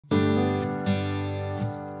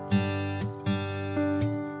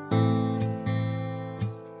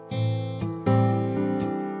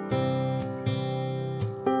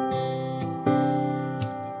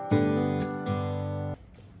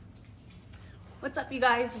What's up, you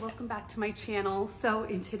guys? Welcome back to my channel. So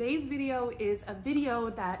in today's video is a video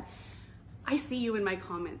that I see you in my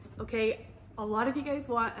comments, okay? A lot of you guys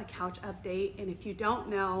want a couch update, and if you don't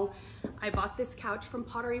know, I bought this couch from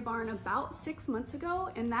Pottery Barn about 6 months ago,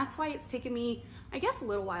 and that's why it's taken me, I guess, a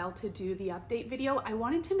little while to do the update video. I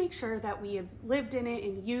wanted to make sure that we have lived in it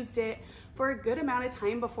and used it for a good amount of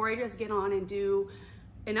time before I just get on and do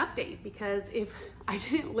an update, because if I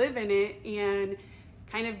didn't live in it and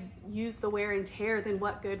kind of use the wear and tear, then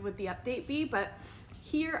what good would the update be? But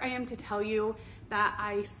here I am to tell you that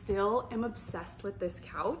I still am obsessed with this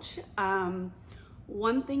couch.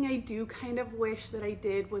 One thing I do kind of wish that I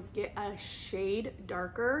did was get a shade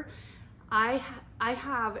darker. I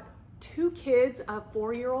have 2 kids, a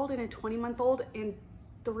 4-year-old and a 20-month-old, and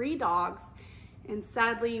 3 dogs. And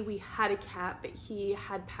sadly, we had a cat, but he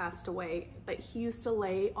had passed away. But he used to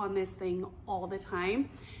lay on this thing all the time.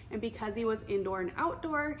 And because he was indoor and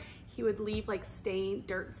outdoor, he would leave like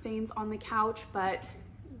dirt stains on the couch, but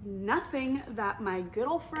nothing that my good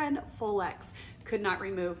old friend Full-X could not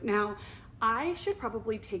remove. Now, I should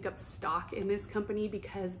probably take up stock in this company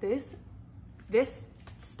because this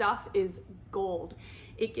stuff is gold.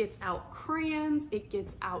 It gets out crayons, it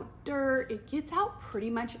gets out dirt, it gets out pretty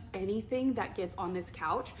much anything that gets on this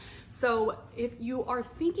couch. So if you are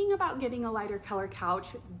thinking about getting a lighter color couch,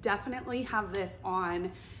 definitely have this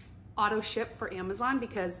on auto ship for Amazon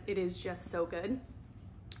because it is just so good.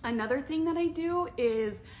 Another thing that I do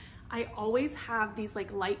is I always have these like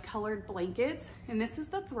light colored blankets, and this is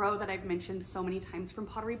the throw that I've mentioned so many times from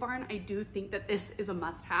Pottery Barn. I do think that this is a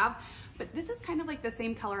must have, but this is kind of like the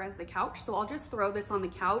same color as the couch. So I'll just throw this on the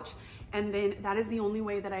couch, and then that is the only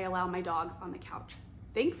way that I allow my dogs on the couch.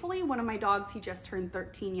 Thankfully, one of my dogs, he just turned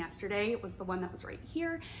 13 yesterday. It was the one that was right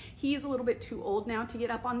here. He's a little bit too old now to get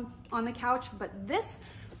up on the couch, but this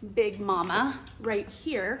big mama right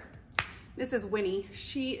here, this is Winnie.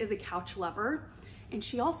 She is a couch lover. And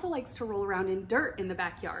she also likes to roll around in dirt in the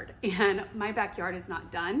backyard. And my backyard is not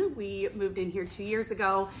done. We moved in here 2 years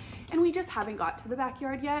ago, and we just haven't got to the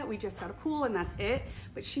backyard yet. We just got a pool and that's it.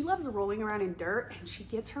 But she loves rolling around in dirt, and she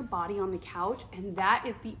gets her body on the couch, and that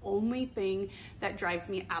is the only thing that drives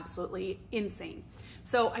me absolutely insane.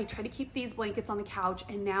 So I try to keep these blankets on the couch,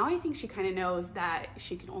 and now I think she kind of knows that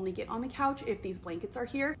she can only get on the couch if these blankets are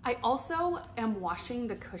here. I also am washing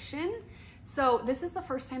the cushion. So this is the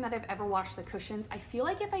first time that I've ever washed the cushions. I feel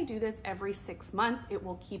like if I do this every 6 months, it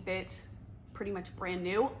will keep it pretty much brand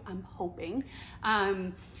new. I'm hoping.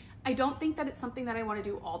 I don't think that it's something that I want to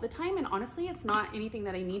do all the time. And honestly, it's not anything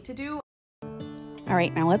that I need to do. All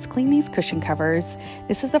right, now let's clean these cushion covers.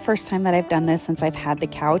 This is the first time that I've done this since I've had the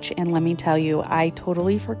couch, and let me tell you, I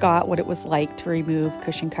totally forgot what it was like to remove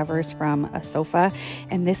cushion covers from a sofa,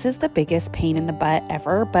 and this is the biggest pain in the butt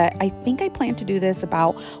ever, but I think I plan to do this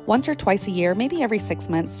about once or twice a year, maybe every 6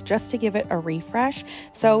 months, just to give it a refresh.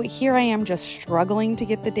 So here I am just struggling to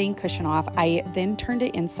get the dang cushion off. I then turned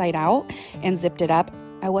it inside out and zipped it up.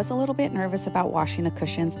 I was a little bit nervous about washing the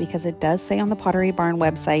cushions because it does say on the Pottery Barn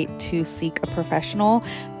website to seek a professional,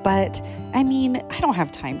 but I mean, I don't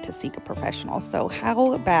have time to seek a professional, so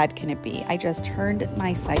how bad can it be? I just turned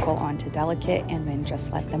my cycle on to delicate and then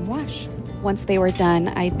just let them wash. Once they were done,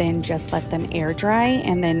 I then just let them air dry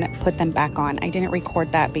and then put them back on. I didn't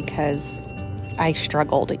record that because I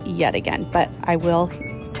struggled yet again, but I will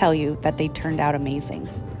tell you that they turned out amazing.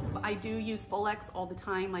 I do use Full-X all the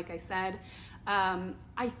time, like I said.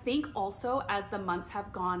 I think also as the months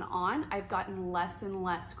have gone on, I've gotten less and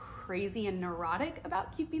less crazy and neurotic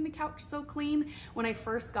about keeping the couch so clean. When I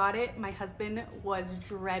first got it, my husband was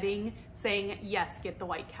dreading saying, yes, get the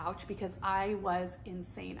white couch, because I was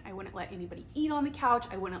insane. I wouldn't let anybody eat on the couch.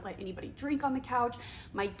 I wouldn't let anybody drink on the couch.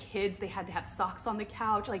 My kids, they had to have socks on the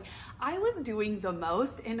couch. Like, I was doing the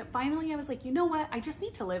most. And finally I was like, you know what? I just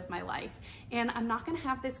need to live my life, and I'm not gonna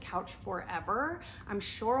have this couch forever. I'm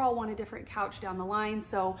sure I'll want a different couch down the line.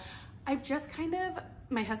 So I've just kind of,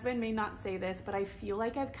 my husband may not say this, but I feel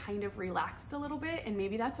like I've kind of relaxed a little bit, and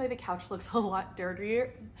maybe that's why the couch looks a lot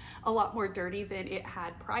more dirty than it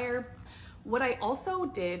had prior. What I also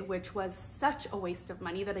did, which was such a waste of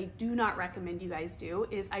money that I do not recommend you guys do,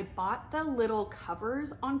 is I bought the little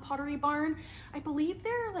covers on Pottery Barn. I believe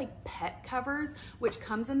they're like pet covers, which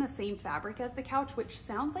comes in the same fabric as the couch, which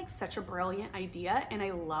sounds like such a brilliant idea, and I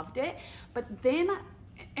loved it. But then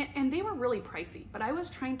and they were really pricey, but I was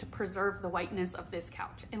trying to preserve the whiteness of this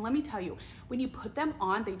couch. And let me tell you, when you put them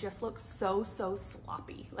on, they just look so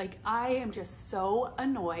sloppy. Like, I am just so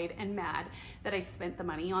annoyed and mad that I spent the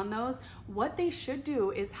money on those. What they should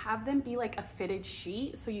do is have them be like a fitted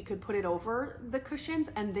sheet so you could put it over the cushions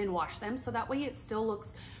and then wash them. So that way it still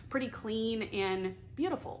looks pretty clean and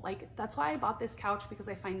beautiful. Like, that's why I bought this couch, because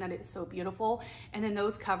I find that it's so beautiful. And then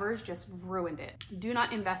those covers just ruined it. Do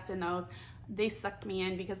not invest in those. They sucked me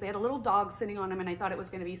in because they had a little dog sitting on them, and I thought it was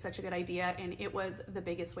going to be such a good idea, and it was the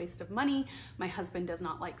biggest waste of money. My husband does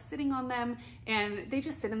not like sitting on them, and they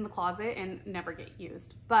just sit in the closet and never get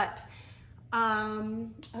used. But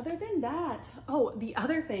other than that, oh, the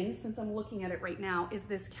other thing, since I'm looking at it right now, is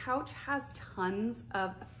this couch has tons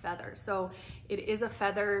of feathers. So it is a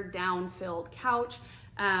feather down filled couch.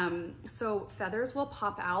 So feathers will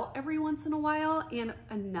pop out every once in a while. And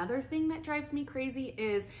another thing that drives me crazy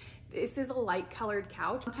is this is a light colored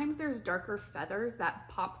couch. Sometimes there's darker feathers that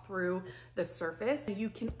pop through the surface, and you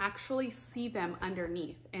can actually see them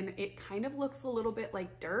underneath, and it kind of looks a little bit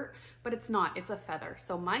like dirt, but it's not, it's a feather.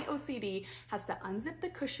 So my OCD has to unzip the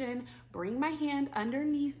cushion, bring my hand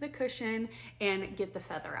underneath the cushion, and get the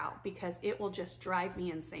feather out, because it will just drive me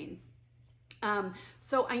insane.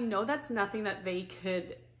 So I know that's nothing that they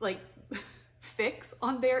could like fix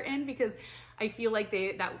on their end, because I feel like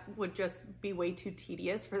that would just be way too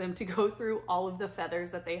tedious for them to go through all of the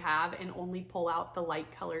feathers that they have and only pull out the light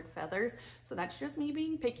colored feathers. So that's just me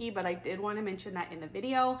being picky, but I did want to mention that in the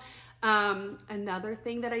video. Another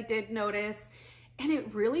thing that I did notice, and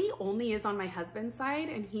it really only is on my husband's side,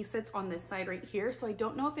 and he sits on this side right here. So I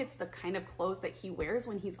don't know if it's the kind of clothes that he wears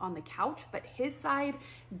when he's on the couch, but his side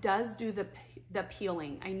does do the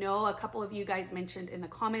peeling. I know a couple of you guys mentioned in the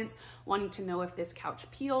comments wanting to know if this couch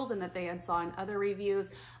peels, and that they had saw in other reviews.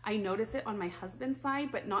 I notice it on my husband's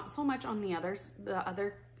side, but not so much on the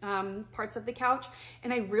other parts of the couch.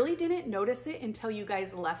 And I really didn't notice it until you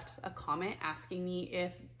guys left a comment asking me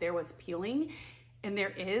if there was peeling. And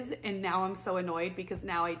there is, and now I'm so annoyed because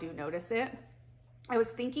now I do notice it. I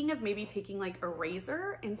was thinking of maybe taking like a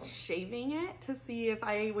razor and shaving it to see if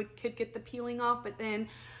I could get the peeling off, but then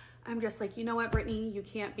I'm just like, you know what, Brittany, you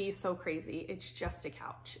can't be so crazy. It's just a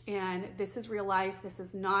couch, and this is real life. This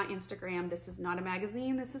is not Instagram. This is not a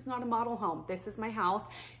magazine. This is not a model home. This is my house,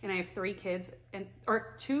 and I have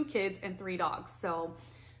 2 kids and 3 dogs. So,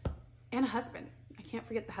 and a husband. I can't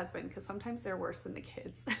forget the husband, because sometimes they're worse than the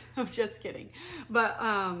kids. I'm just kidding. But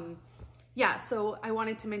yeah, so I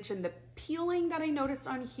wanted to mention the peeling that I noticed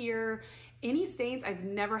on here. Any stains, I've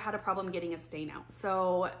never had a problem getting a stain out.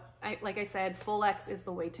 So like I said, full X is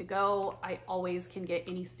the way to go. I always can get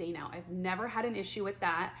any stain out. I've never had an issue with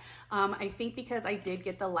that. I think because I did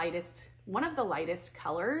get one of the lightest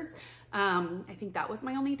colors, I think that was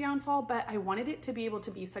my only downfall, but I wanted it to be able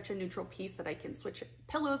to be such a neutral piece that I can switch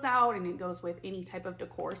pillows out, and it goes with any type of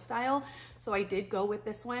decor style. So I did go with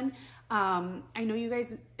this one. I know you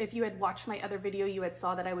guys, if you had watched my other video, you had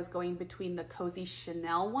saw that I was going between the Cozy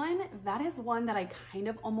Chanel one. That is one that I kind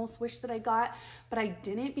of almost wish that I got, but I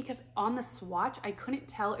didn't, because on the swatch, I couldn't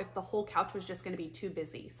tell if the whole couch was just going to be too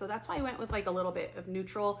busy. So that's why I went with like a little bit of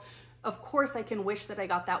neutral. Of course, I can wish that I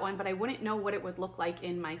got that one, but I wouldn't know what it would look like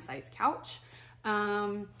in my size couch.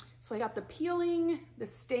 So I got the peeling, the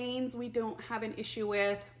stains we don't have an issue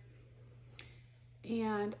with.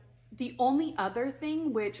 And the only other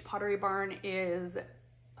thing, which Pottery Barn is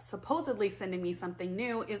supposedly sending me something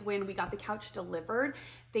new, is when we got the couch delivered,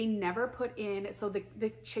 they never put in, so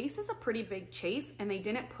the chase is a pretty big chase, and they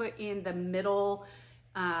didn't put in the middle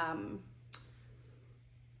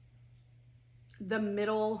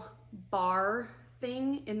bar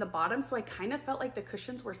thing in the bottom. So I kind of felt like the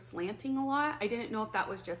cushions were slanting a lot. I didn't know if that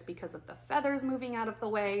was just because of the feathers moving out of the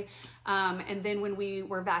way. And then when we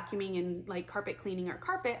were vacuuming and like carpet cleaning our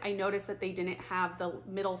carpet, I noticed that they didn't have the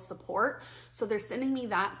middle support. So they're sending me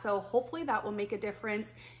that. So hopefully that will make a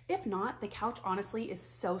difference. If not, the couch honestly is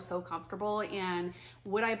so comfortable. And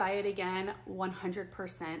would I buy it again?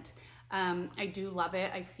 100%. I do love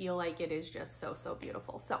it. I feel like it is just so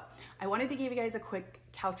beautiful. So I wanted to give you guys a quick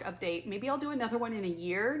couch update. Maybe I'll do another one in a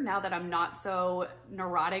year now that I'm not so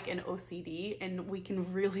neurotic and OCD, and we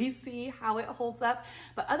can really see how it holds up.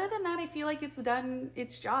 But other than that, I feel like it's done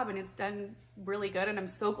its job, and it's done really good. And I'm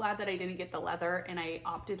so glad that I didn't get the leather and I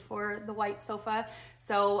opted for the white sofa.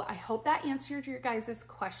 So I hope that answered your guys'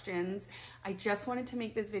 questions. I just wanted to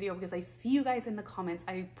make this video because I see you guys in the comments.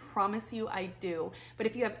 I promise you I do. But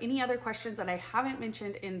if you have any other questions that I haven't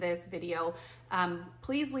mentioned in this video,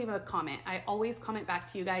 please leave a comment. I always comment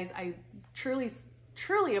back to you guys. I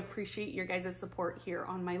truly appreciate your guys' support here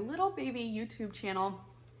on my little baby YouTube channel.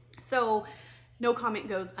 So no comment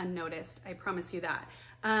goes unnoticed. I promise you that.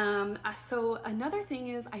 So another thing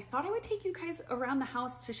is, I thought I would take you guys around the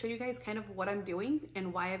house to show you guys kind of what I'm doing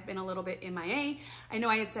and why I've been a little bit MIA. I know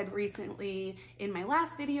I had said recently in my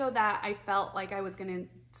last video that I felt like I was gonna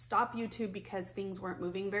stop YouTube because things weren't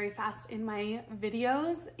moving very fast in my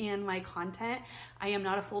videos and my content. I am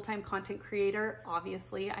not a full-time content creator.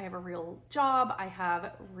 Obviously, I have a real job. I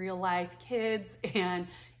have real life kids and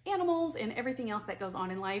animals and everything else that goes on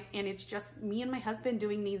in life, and it's just me and my husband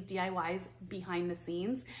doing these DIYs behind the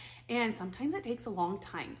scenes, and sometimes it takes a long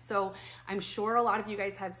time. So I'm sure a lot of you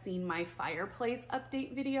guys have seen my fireplace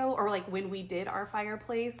update video, or like when we did our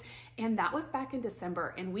fireplace, and that was back in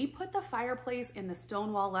December, and we put the fireplace and the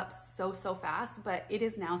stone wall up so fast, but it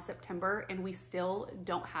is now September and we still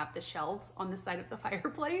don't have the shelves on the side of the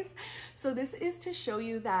fireplace. So this is to show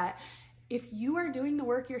you that if you are doing the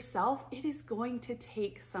work yourself, it is going to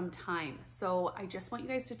take some time. So I just want you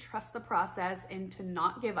guys to trust the process and to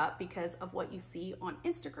not give up because of what you see on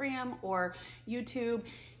Instagram or YouTube.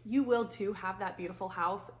 You will too have that beautiful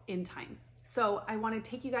house in time. So I want to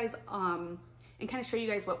take you guys and kind of show you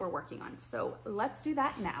guys what we're working on. So let's do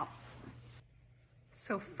that now.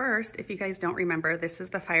 So first, if you guys don't remember, this is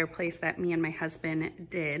the fireplace that me and my husband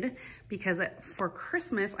did because for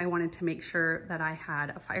Christmas, I wanted to make sure that I had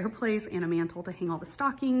a fireplace and a mantle to hang all the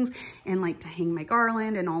stockings and like to hang my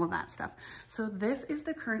garland and all of that stuff. So this is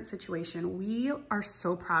the current situation. We are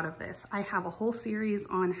so proud of this. I have a whole series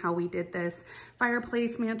on how we did this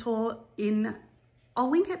fireplace mantle I'll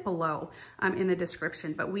link it below in the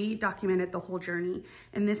description, but we documented the whole journey.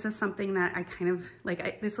 And this is something that I kind of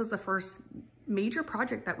this was the first major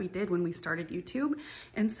project that we did when we started YouTube.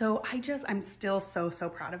 And so I'm still so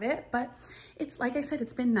proud of it. But it's like I said,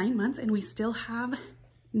 it's been 9 months and we still have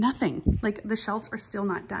nothing. Like the shelves are still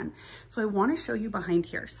not done. So I want to show you behind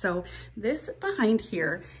here. So this behind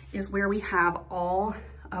here is where we have all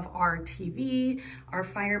of our TV, our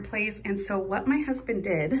fireplace. And so what my husband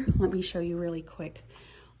did, let me show you really quick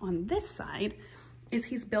on this side, is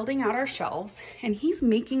he's building out our shelves and he's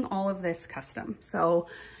making all of this custom. So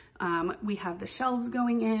we have the shelves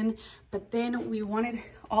going in, but then we wanted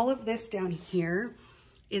all of this down here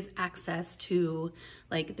is access to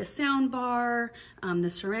like the sound bar, the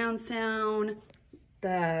surround sound,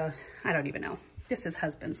 I don't even know. This is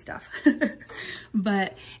husband stuff.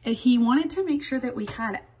 But he wanted to make sure that we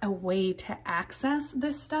had a way to access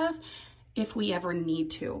this stuff if we ever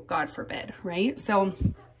need to, God forbid, right? So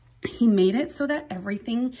he made it so that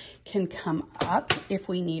everything can come up if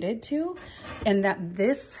we needed to, and that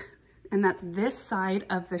this side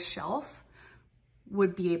of the shelf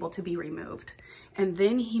would be able to be removed. And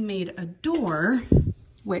then he made a door,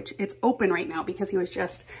 which it's open right now because he was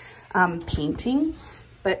just painting,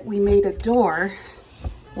 but we made a door.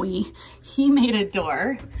 He made a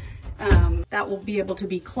door that will be able to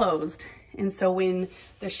be closed. And so when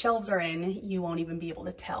the shelves are in, you won't even be able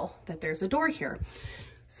to tell that there's a door here.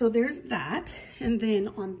 So there's that. And then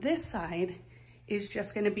on this side is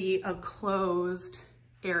just going to be a closed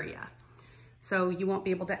area. So you won't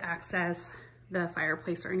be able to access the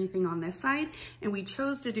fireplace or anything on this side. And we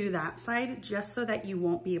chose to do that side just so that you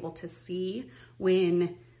won't be able to see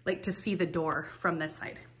to see the door from this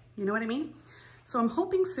side. You know what I mean? So I'm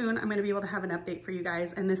hoping soon I'm gonna be able to have an update for you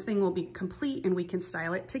guys and this thing will be complete and we can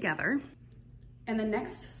style it together. And the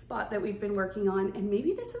next spot that we've been working on, and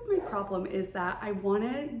maybe this is my problem, is that I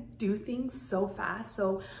wanna do things so fast.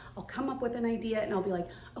 So I'll come up with an idea and I'll be like,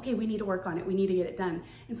 okay, we need to work on it. We need to get it done.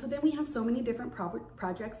 And so then we have so many different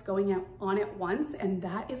projects going on at once. And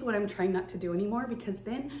that is what I'm trying not to do anymore, because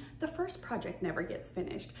then the first project never gets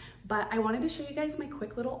finished. But I wanted to show you guys my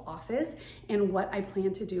quick little office and what I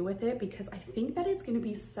plan to do with it, because I think that it's gonna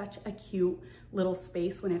be such a cute little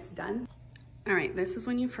space when it's done. All right, this is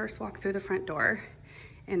when you first walk through the front door,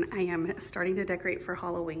 and I am starting to decorate for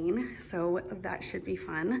Halloween, so that should be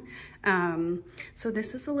fun. So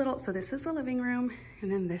this is the living room,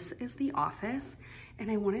 and then this is the office,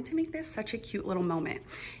 and I wanted to make this such a cute little moment.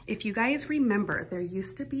 If you guys remember, there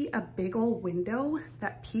used to be a big old window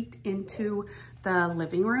that peeked into the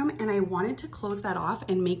living room, and I wanted to close that off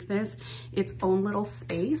and make this its own little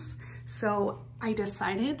space. So I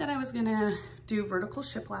decided that I was gonna do vertical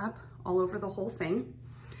shiplap all over the whole thing.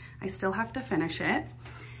 I still have to finish it.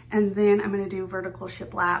 And then I'm gonna do vertical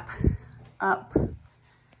shiplap up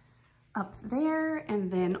there,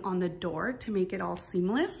 and then on the door to make it all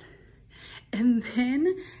seamless. And then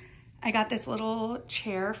I got this little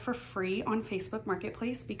chair for free on Facebook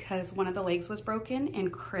Marketplace because one of the legs was broken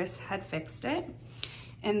and Chris had fixed it.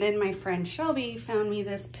 And then my friend Shelby found me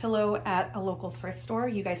this pillow at a local thrift store.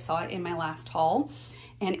 You guys saw it in my last haul.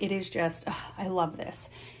 And it is just, I love this.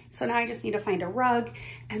 So now I just need to find a rug,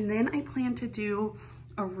 and then I plan to do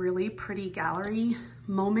a really pretty gallery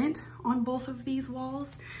moment on both of these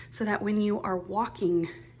walls so that when you are walking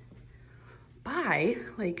by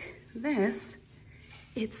like this,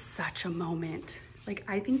 it's such a moment. Like,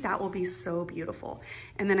 I think that will be so beautiful.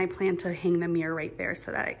 And then I plan to hang the mirror right there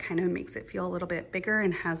so that it kind of makes it feel a little bit bigger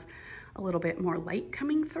and has a little bit more light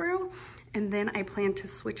coming through. And then I plan to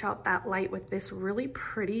switch out that light with this really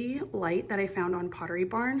pretty light that I found on Pottery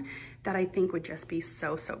Barn that I think would just be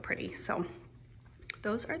so, so pretty. So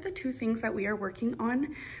those are the two things that we are working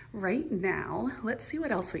on right now. Let's see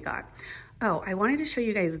what else we got. Oh, I wanted to show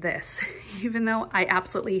you guys this, even though I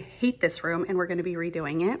absolutely hate this room and we're gonna be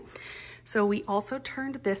redoing it. So we also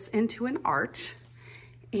turned this into an arch,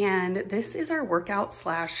 and this is our workout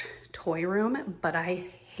slash toy room, but I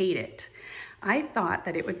hate it. I thought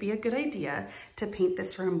that it would be a good idea to paint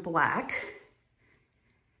this room black,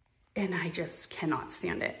 and I just cannot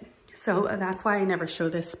stand it. So that's why I never show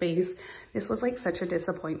this space. This was like such a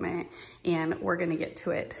disappointment, and we're gonna get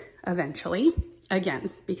to it eventually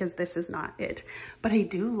again, because this is not it. But I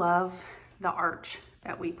do love the arch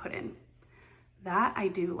that we put in. That I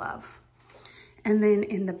do love. And then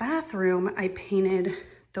in the bathroom, I painted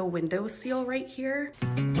the window seal right here.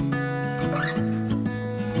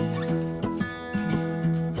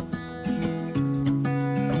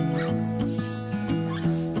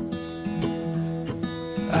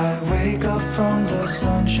 I wake up from the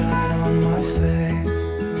sunshine on my face,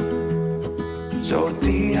 so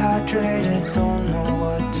dehydrated, don't know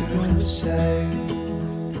what to say.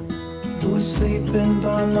 Who's sleeping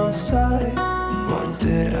by my side? What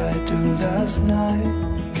did I do last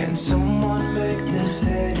night? Can someone make this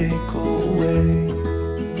headache go away?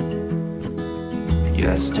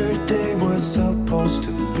 Yesterday was supposed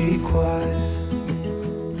to be quiet,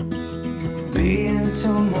 be into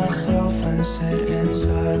myself and sit in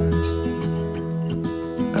silence,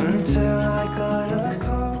 until I got a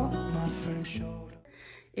call, my friend showed up.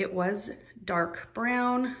 It was dark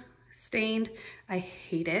brown, stained. I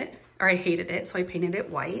hate it, or I hated it, so I painted it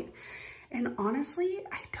white. And honestly,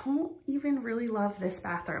 I don't even really love this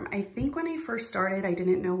bathroom. I think when I first started, I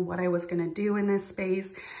didn't know what I was gonna do in this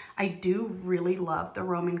space. I do really love the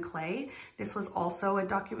Roman clay. This was also a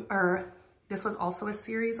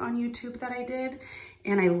series on YouTube that I did,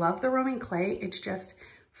 and I love the Roman clay. It's just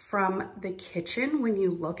from the kitchen, when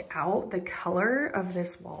you look out, the color of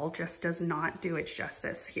this wall just does not do its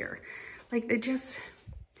justice here. Like, it just,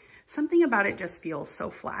 something about it just feels so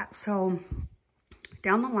flat. So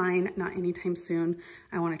down the line, not anytime soon,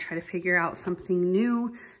 I want to try to figure out something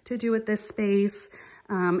new to do with this space.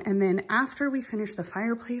 And then after we finish the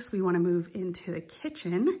fireplace, we want to move into the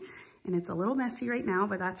kitchen. And it's a little messy right now,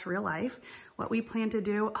 but that's real life. What we plan to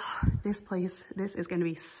do, oh, this is going to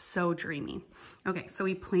be so dreamy. Okay, so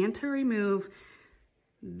we plan to remove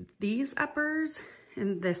these uppers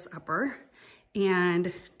and this upper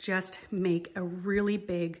and just make a really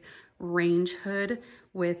big range hood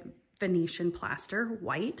with Venetian plaster,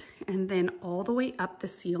 white, and then all the way up the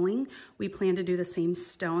ceiling, we plan to do the same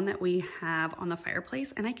stone that we have on the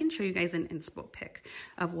fireplace. And I can show you guys an inspo pic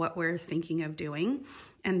of what we're thinking of doing.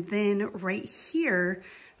 And then right here,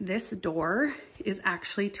 this door is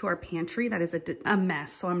actually to our pantry. That is a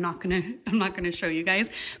mess, so I'm not gonna show you guys,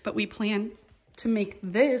 but we plan to make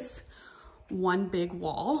this one big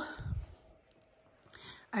wall.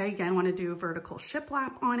 I again want to do vertical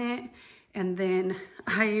shiplap on it. And then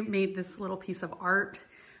I made this little piece of art.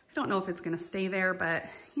 I don't know if it's gonna stay there, but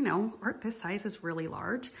you know, art this size is really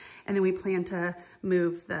large. And then we plan to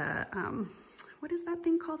move the, what is that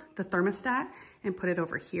thing called? The thermostat, and put it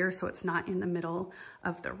over here so it's not in the middle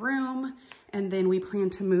of the room. And then we plan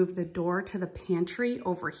to move the door to the pantry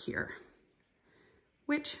over here,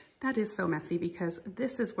 which that is so messy because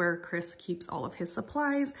this is where Chris keeps all of his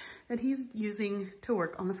supplies that he's using to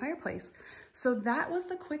work on the fireplace. So that was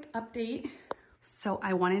the quick update. So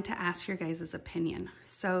I wanted to ask your guys' opinion.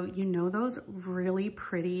 So you know those really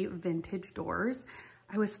pretty vintage doors?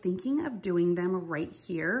 I was thinking of doing them right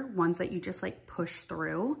here, ones that you just like push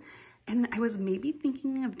through. And I was maybe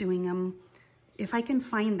thinking of doing them, if I can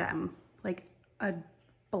find them, like a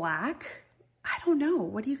black. I don't know.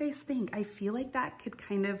 What do you guys think? I feel like that could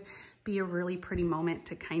kind of be a really pretty moment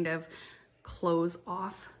to kind of close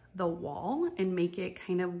off the wall and make it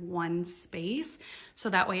kind of one space. So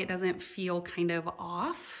that way it doesn't feel kind of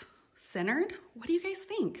off centered. What do you guys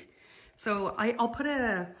think? So I'll put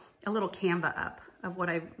a little Canva up of what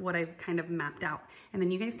I've kind of mapped out. And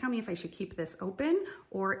then you guys tell me if I should keep this open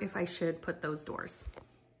or if I should put those doors.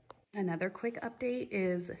 Another quick update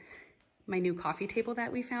is my new coffee table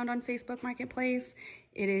that we found on Facebook Marketplace.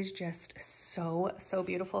 It is just so, so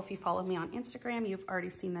beautiful. If you follow me on Instagram, you've already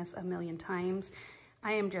seen this a million times.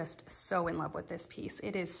 I am just so in love with this piece.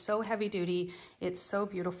 It is so heavy duty. It's so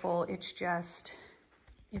beautiful. It's just,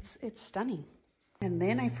 it's stunning. And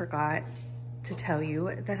then I forgot to tell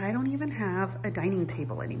you that I don't even have a dining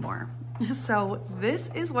table anymore. So this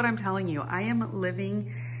is what I'm telling you. I am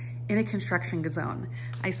living in a construction zone.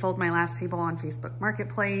 I sold my last table on Facebook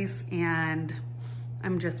Marketplace and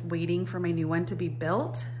I'm just waiting for my new one to be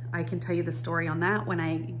built. I can tell you the story on that when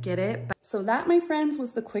I get it. So that, my friends,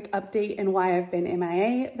 was the quick update and why I've been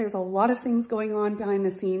MIA. There's a lot of things going on behind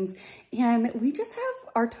the scenes and we just have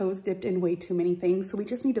our toes dipped in way too many things. So we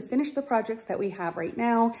just need to finish the projects that we have right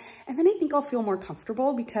now. And then I think I'll feel more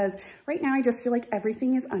comfortable because right now I just feel like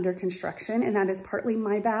everything is under construction, and that is partly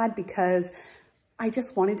my bad because I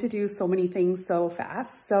just wanted to do so many things so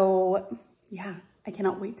fast. So yeah, I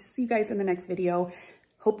cannot wait to see you guys in the next video.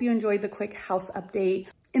 Hope you enjoyed the quick house update.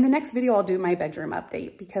 In the next video, I'll do my bedroom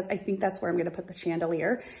update because I think that's where I'm gonna put the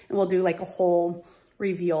chandelier, and we'll do like a whole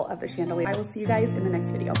reveal of the chandelier. I will see you guys in the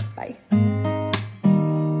next video. Bye.